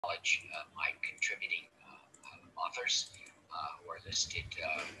acknowledge my contributing authors who are listed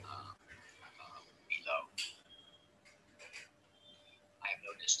below. I have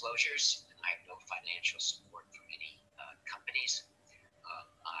no disclosures, and I have no financial support from any companies.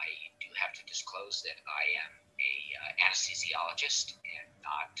 I do have to disclose that I am a anesthesiologist and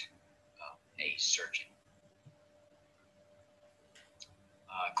not a surgeon.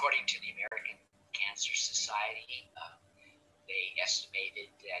 According to the American Cancer Society, they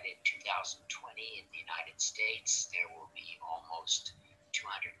estimated that in 2020 in the United States there will be almost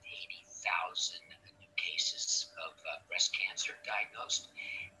 280,000 new cases of breast cancer diagnosed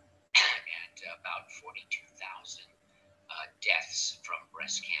and about 42,000 deaths from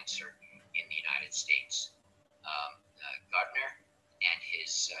breast cancer in the United States. Gardner and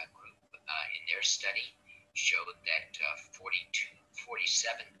his group in their study showed that 47%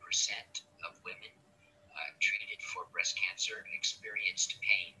 of women treated for breast cancer experienced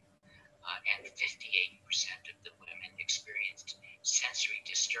pain, and 58% of the women experienced sensory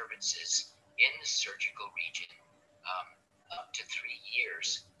disturbances in the surgical region up to 3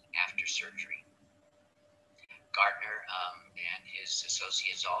 years after surgery. Gardner and his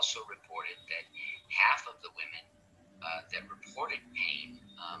associates also reported that half of the women that reported pain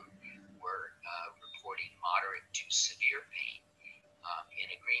were reporting moderate to severe pain, in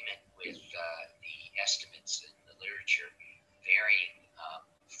agreement with the estimates in the literature varying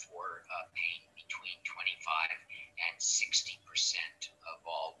for pain between 25 and 60% of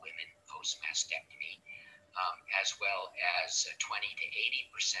all women post-mastectomy, as well as 20 to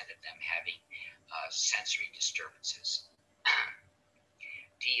 80% of them having sensory disturbances.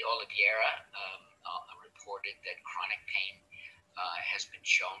 D. Oliveira reported that chronic pain has been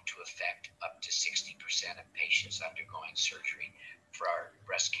shown to affect up to 60% of patients undergoing surgery for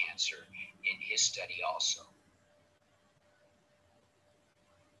breast cancer in his study also.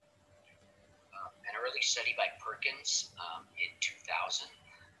 An early study by Perkins in 2000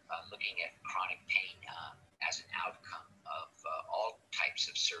 looking at chronic pain as an outcome of all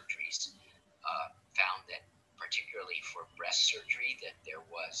types of surgeries found that particularly for breast surgery that there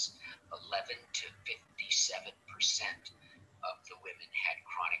was 11 to 57% of the women had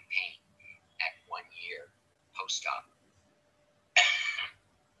chronic pain at 1 year post-op.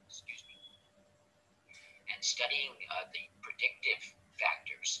 Excuse me. And studying the predictive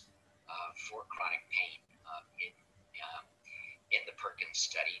factors for chronic pain in the Perkins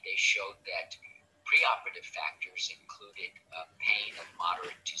study, they showed that preoperative factors included pain of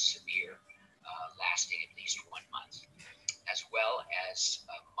moderate to severe lasting at least 1 month, as well as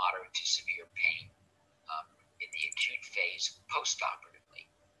moderate to severe pain in the acute phase postoperatively.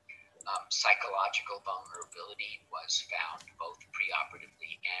 Psychological vulnerability was found both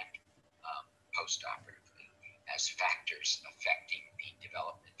preoperatively and postoperatively as factors affecting the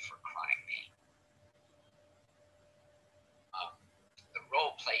development for chronic pain. The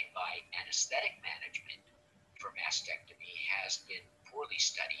role played by anesthetic management for mastectomy has been poorly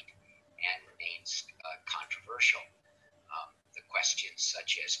studied and remains controversial. The questions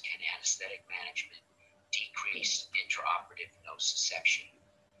such as can anesthetic management decrease intraoperative nociception?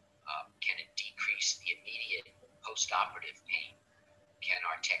 Can it decrease the immediate postoperative pain? Can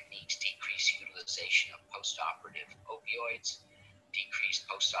our techniques decrease utilization of postoperative opioids, decrease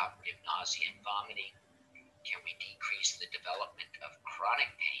postoperative nausea and vomiting? Can we decrease the development of chronic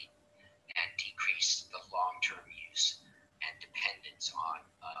pain and decrease the long-term use and dependence on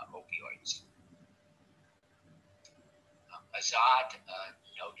opioids? Azad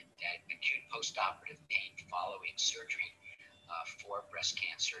noted that acute postoperative pain following surgery for breast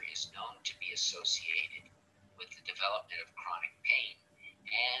cancer is known to be associated with the development of chronic pain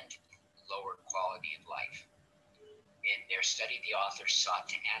and lower quality of life. In their study, the authors sought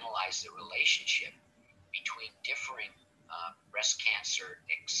to analyze the relationship between differing breast cancer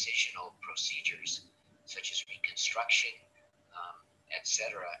excisional procedures, such as reconstruction,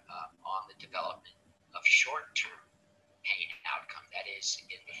 etc., on the development of short-term pain outcome, that is,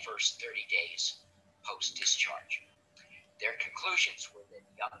 in the first 30 days post-discharge. Their conclusions were that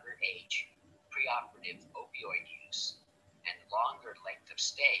younger age, preoperative opioid use, and longer length of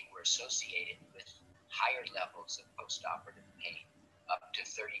stay were associated with higher levels of postoperative pain, up to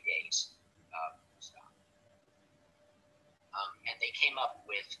 30 days post-op. And they came up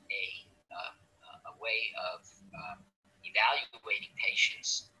with a way of evaluating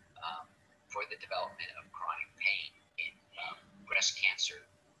patients for the development of chronic pain in breast cancer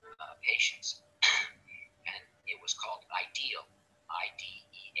patients. And it was called IDEAL,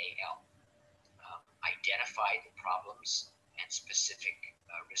 I-D-E-A-L. Identify the problems and specific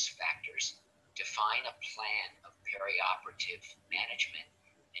risk factors, define a plan of perioperative management,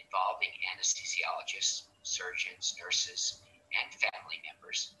 and anesthesiologists, surgeons, nurses, and family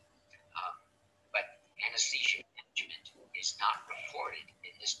members. But anesthesia management is not reported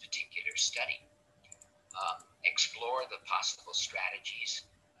in this particular study. Explore the possible strategies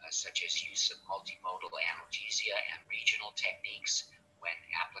such as use of multimodal analgesia and regional techniques when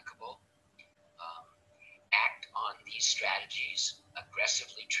applicable. Act on these strategies,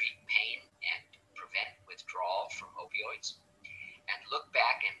 aggressively treat pain and prevent withdrawal from opioids, and look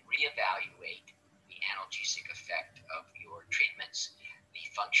back and reevaluate the analgesic effect of your treatments, the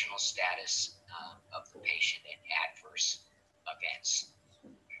functional status of the patient, and adverse events.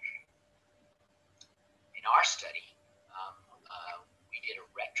 In our study, we did a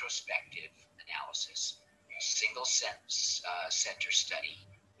retrospective analysis, a single center study,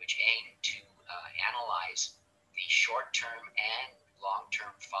 which aimed to analyze the short-term and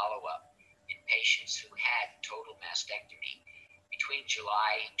long-term follow-up in patients who had total mastectomy between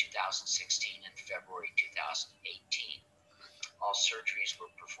July 2016 and February 2018. All surgeries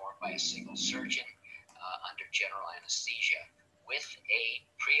were performed by a single surgeon under general anesthesia with a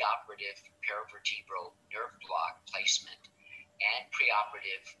preoperative paravertebral nerve block placement and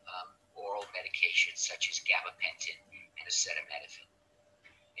preoperative oral medications such as gabapentin and acetaminophen.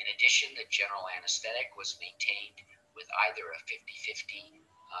 In addition, the general anesthetic was maintained with either a 50-50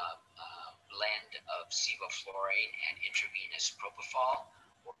 blend of sevoflurane and intravenous propofol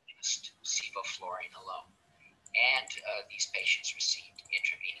or just sevoflurane alone. And these patients received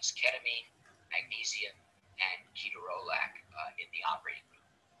intravenous ketamine, magnesium, and ketorolac in the operating room.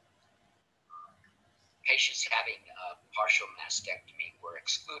 Patients having partial mastectomy were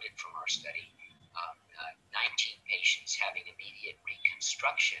excluded from our study. 19 patients having immediate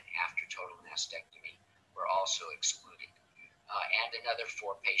reconstruction after total mastectomy were also excluded. And another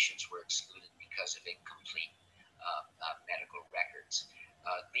 4 patients were excluded because of incomplete medical records,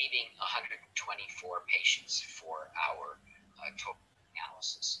 leaving 124 patients for our total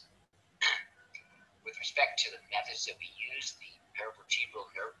analysis. With respect to the methods that we used, the paravertebral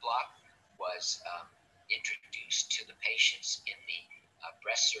nerve block was introduced to the patients in the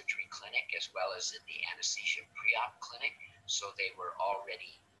breast surgery clinic as well as in the anesthesia pre-op clinic, so they were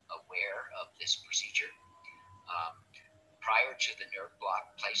already aware of this procedure. Prior to the nerve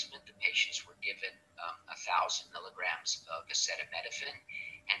block placement, the patients were given 1,000 milligrams of acetaminophen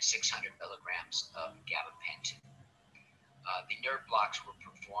and 600 milligrams of gabapentin. The nerve blocks were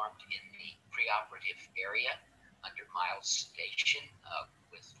performed in the preoperative area under mild sedation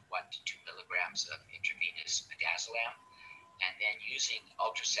with 1 to 2 milligrams of intravenous midazolam, and then using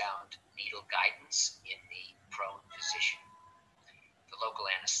ultrasound needle guidance in the prone position. The local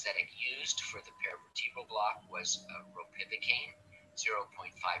anesthetic used for the paravertebral block was ropivacaine,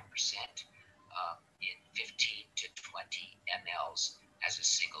 0.5% in 15 to 20 mLs as a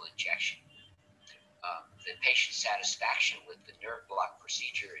single injection. The patient satisfaction with the nerve block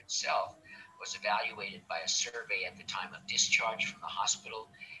procedure itself was evaluated by a survey at the time of discharge from the hospital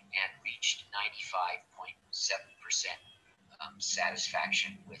and reached 95.7%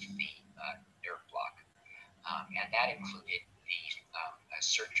 satisfaction with the nerve block. And that included the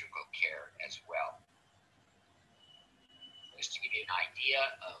surgical care as well. Just to give you an idea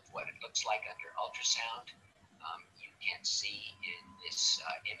of what it looks like under ultrasound, you can see in this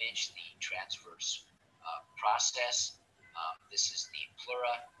image the transverse process. This is the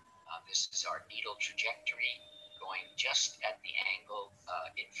pleura. This is our needle trajectory going just at the angle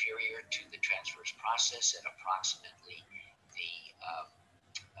inferior to the transverse process at approximately the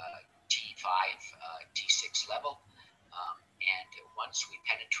T5, T6 level. And once we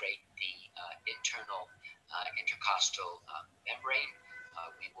penetrate the internal intercostal membrane,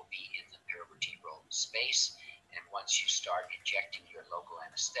 we will be in the paravertebral space. And once you start injecting your local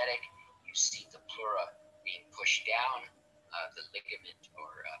anesthetic, you see the pleura being pushed down, the ligament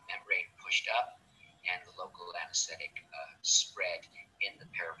or membrane pushed up, and the local anesthetic spread in the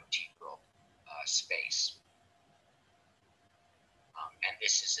paravertebral space. And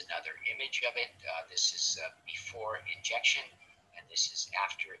this is another image of it. This is before injection, and this is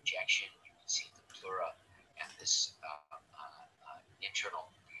after injection. You can see the pleura and this internal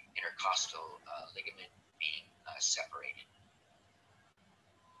intercostal ligament being separated.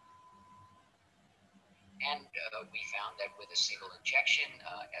 And we found that with a single injection,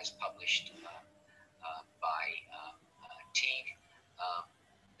 as published by Teague,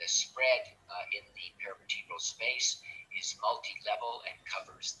 the spread in the paravertebral space is multi-level and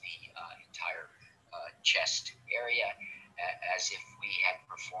covers the entire chest area, as if we had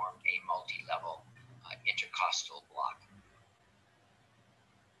performed a multi-level intercostal block.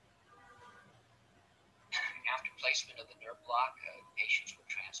 After placement of the nerve block, patients were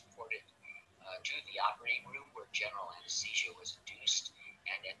transported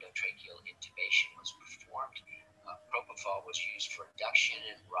propofol was used for induction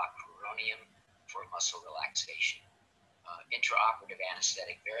and rocuronium for muscle relaxation. Intraoperative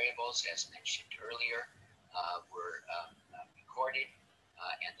anesthetic variables, as mentioned earlier, were recorded,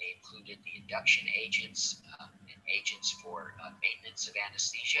 and they included the induction agents and agents for maintenance of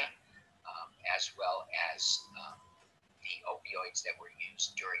anesthesia, as well as the opioids that were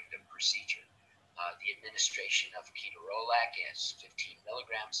used during the procedure. The administration of ketorolac is 15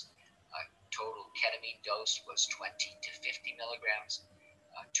 milligrams. Total ketamine dose was 20 to 50 milligrams.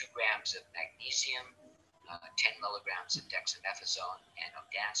 2 grams of magnesium, 10 milligrams of dexamethasone, and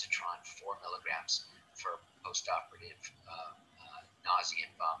ondansetron 4 milligrams for postoperative nausea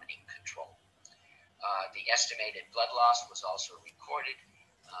and vomiting control. The estimated blood loss was also recorded,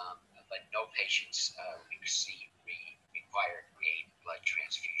 but no patients required a blood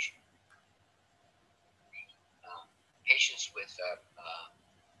transfusion. Patients with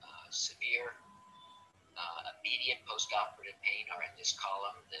severe immediate postoperative pain are in this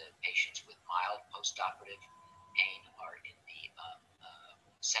column. The patients with mild postoperative pain are in the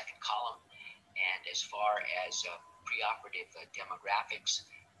second column. And as far as preoperative demographics,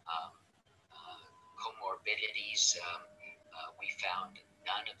 comorbidities, we found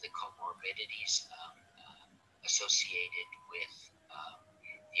none of the comorbidities associated with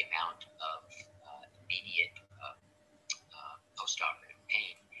the amount of immediate postoperative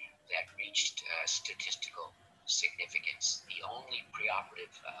pain that reached statistical significance. The only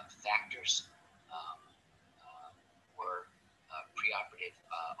preoperative factors were preoperative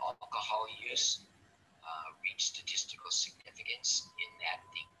alcohol use reached statistical significance in that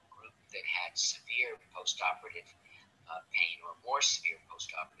the group that had severe postoperative pain or more severe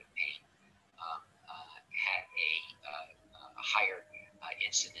postoperative pain had a higher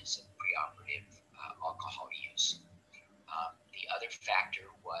incidence of preoperative alcohol use. The other factor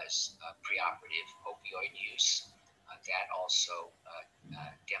was preoperative opioid use. That also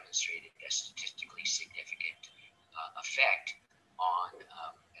demonstrated a statistically significant effect on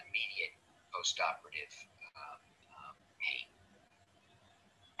immediate postoperative pain.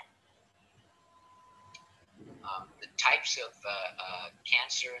 The types of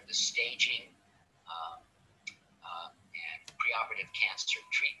cancer, the staging, and preoperative cancer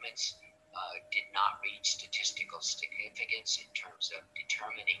treatments did not reach statistical significance in terms of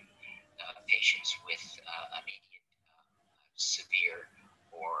determining patients with immediate, severe,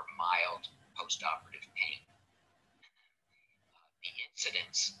 or mild postoperative pain. The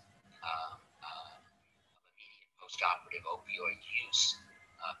incidence of immediate postoperative opioid use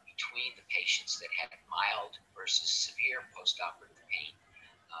between the patients that had mild versus severe postoperative pain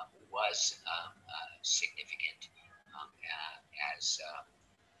was significant, as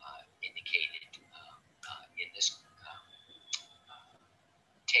indicated in this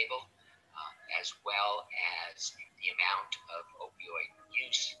table, as well as the amount of opioid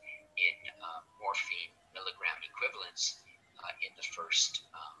use in morphine milligram equivalents in the first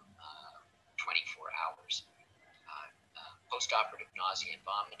 24 hours. Postoperative nausea and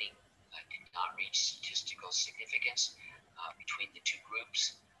vomiting did not reach statistical significance between the two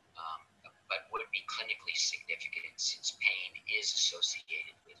groups, but would be clinically significant since pain is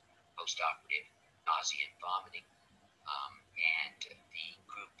associated with postoperative nausea and vomiting, and the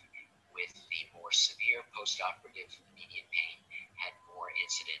group with the more severe postoperative immediate pain had more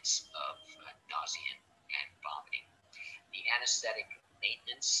incidence of nausea and vomiting. The anesthetic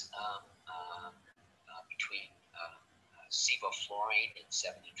maintenance between sevoflurane in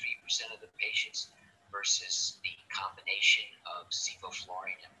 73% of the patients versus the combination of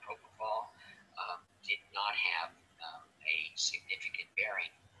sevoflurane and propofol did not have a significant bearing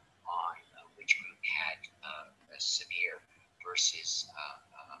on which group had severe versus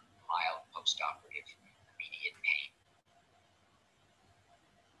mild postoperative immediate pain.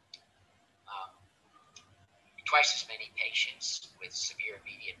 Twice as many patients with severe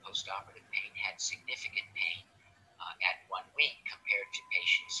immediate postoperative pain had significant pain at 1 week compared to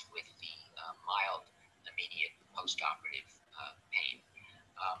patients with the mild immediate postoperative pain.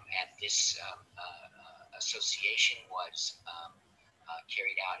 And this association was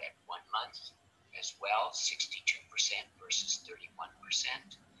carried out at 1 month as well, 62% versus 31%.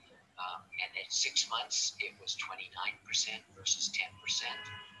 And at 6 months, it was 29% versus 10%.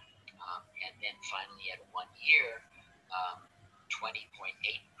 And then finally at 1 year, 20.8%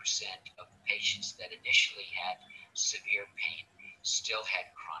 of the patients that initially had severe pain still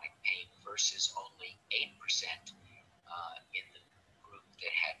had chronic pain versus only 8% in the group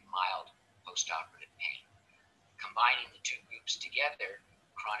that had mild postoperative pain. Combining the two groups together,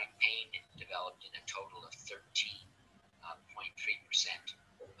 chronic pain developed in a total of 13.3%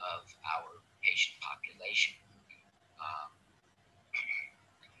 of our patient population. Um,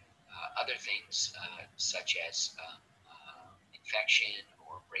 Other things such as infection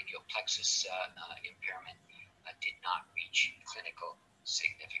or brachial plexus impairment did not reach clinical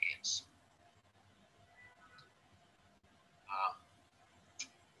significance.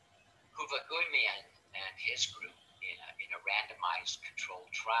 Huvaguymian and his group in a randomized controlled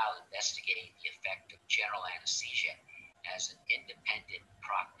trial investigating the effect of general anesthesia as an independent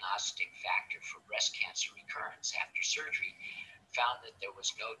prognostic factor for breast cancer recurrence after surgery found that there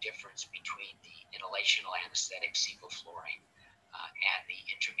was no difference between the inhalational anesthetic sevoflurane and the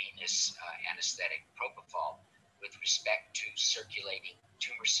intravenous anesthetic propofol with respect to circulating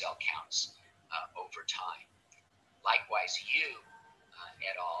tumor cell counts over time. Likewise,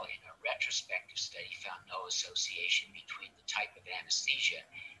 et al. In a retrospective study found no association between the type of anesthesia,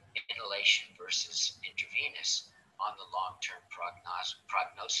 inhalation versus intravenous, on the long-term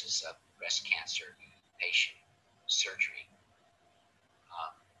prognosis of breast cancer patient surgery.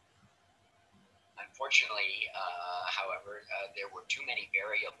 Unfortunately, however, there were too many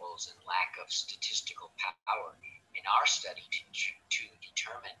variables and lack of statistical power in our study to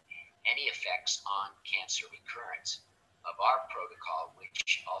determine any effects on cancer recurrence of our protocol,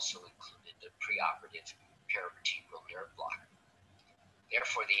 which also included the preoperative paravertebral nerve block.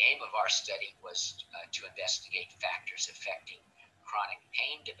 Therefore, the aim of our study was to investigate factors affecting chronic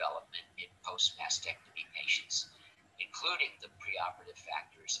pain development in post-mastectomy patients, including the preoperative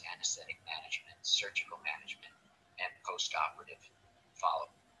factors, anesthetic management, surgical management, and postoperative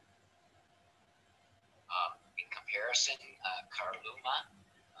follow-up. In comparison, Carluma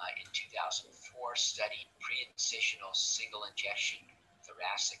in 2004 studied pre-incisional single injection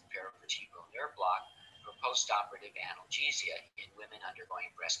thoracic paravertebral nerve block for postoperative analgesia in women undergoing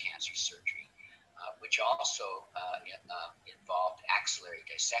breast cancer surgery, which also involved axillary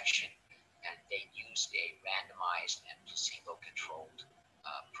dissection, and they used a randomized and placebo-controlled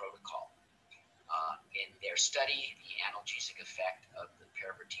protocol. In their study, the analgesic effect of the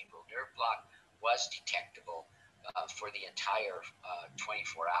paravertebral nerve block was detectable for the entire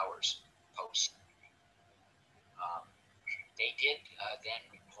 24 hours post. They did then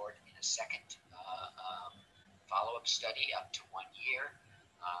report in a second follow-up study up to 1 year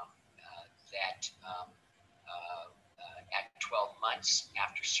that at 12 months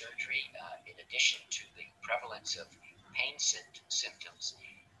after surgery, in addition to the prevalence of pain symptoms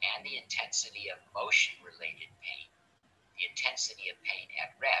and the intensity of motion-related pain, the intensity of pain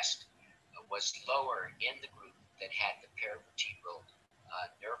at rest was lower in the group that had the paravertebral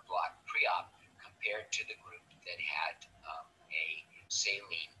nerve block pre-op compared to the group that had a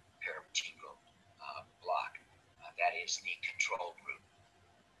saline paravertebral block. That is the control group.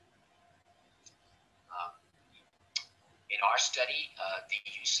 In our study, the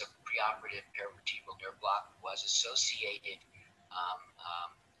use of preoperative paravertebral nerve block was associated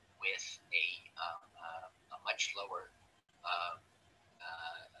with a much lower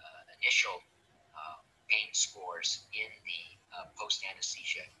initial pain scores in the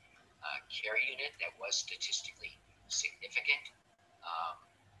post-anesthesia care unit that was statistically significant,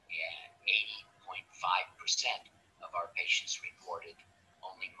 and 80.5% of our patients reported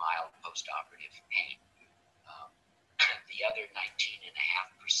only mild postoperative pain. The other 19.5%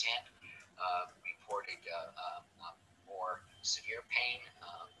 reported more severe pain,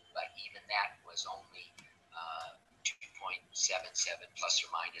 but even that was only 2.77 plus or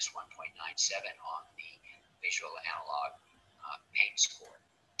minus 1.97 on the visual analog pain score.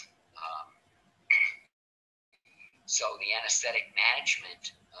 So the anesthetic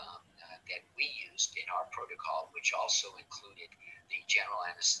management that we used in our protocol, which also included the general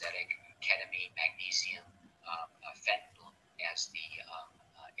anesthetic, ketamine, magnesium, fentanyl as the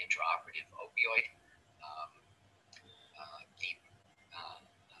intraoperative opioid,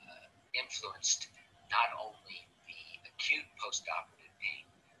 influenced not only the acute postoperative pain,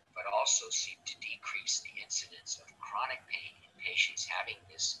 but also seemed to decrease the incidence of chronic pain in patients having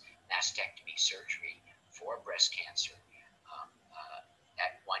this mastectomy surgery for breast cancer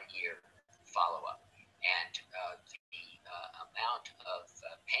at 1 year follow-up. And the amount of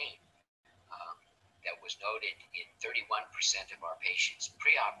pain that was noted in 31% of our patients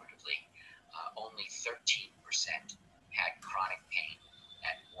preoperatively, only 13% had chronic pain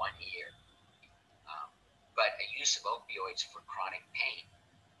at 1 year. But a use of opioids for chronic pain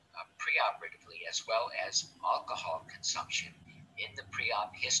preoperatively, as well as alcohol consumption in the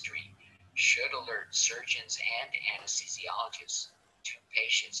pre-op history, should alert surgeons and anesthesiologists to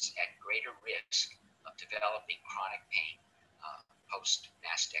patients at greater risk of developing chronic pain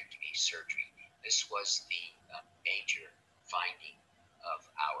post-mastectomy surgery. This was the major finding of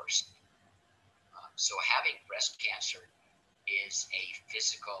ours. So having breast cancer is a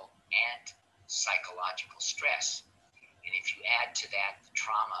physical and psychological stress. And if you add to that the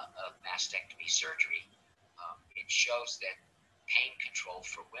trauma of mastectomy surgery, it shows that pain control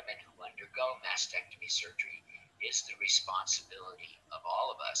for women who undergo mastectomy surgery is the responsibility of all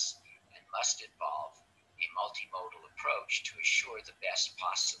of us and must involve a multimodal approach to assure the best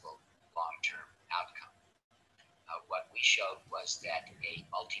possible long-term outcome. What we showed was that a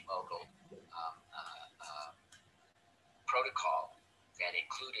multimodal protocol that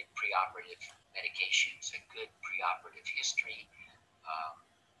included preoperative medications, a good preoperative history,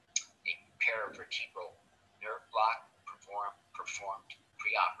 a paravertebral nerve block performed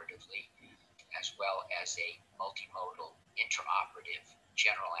preoperatively, as well as a multimodal intraoperative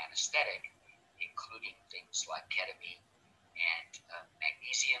general anesthetic, including things like ketamine and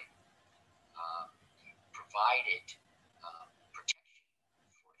magnesium, provided protection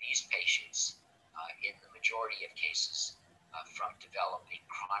for these patients in the majority of cases from developing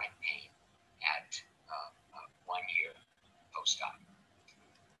chronic pain at 1 year post-op.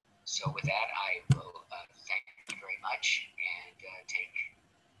 So with that, I will thank you very much and take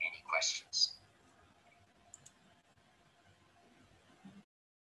any questions.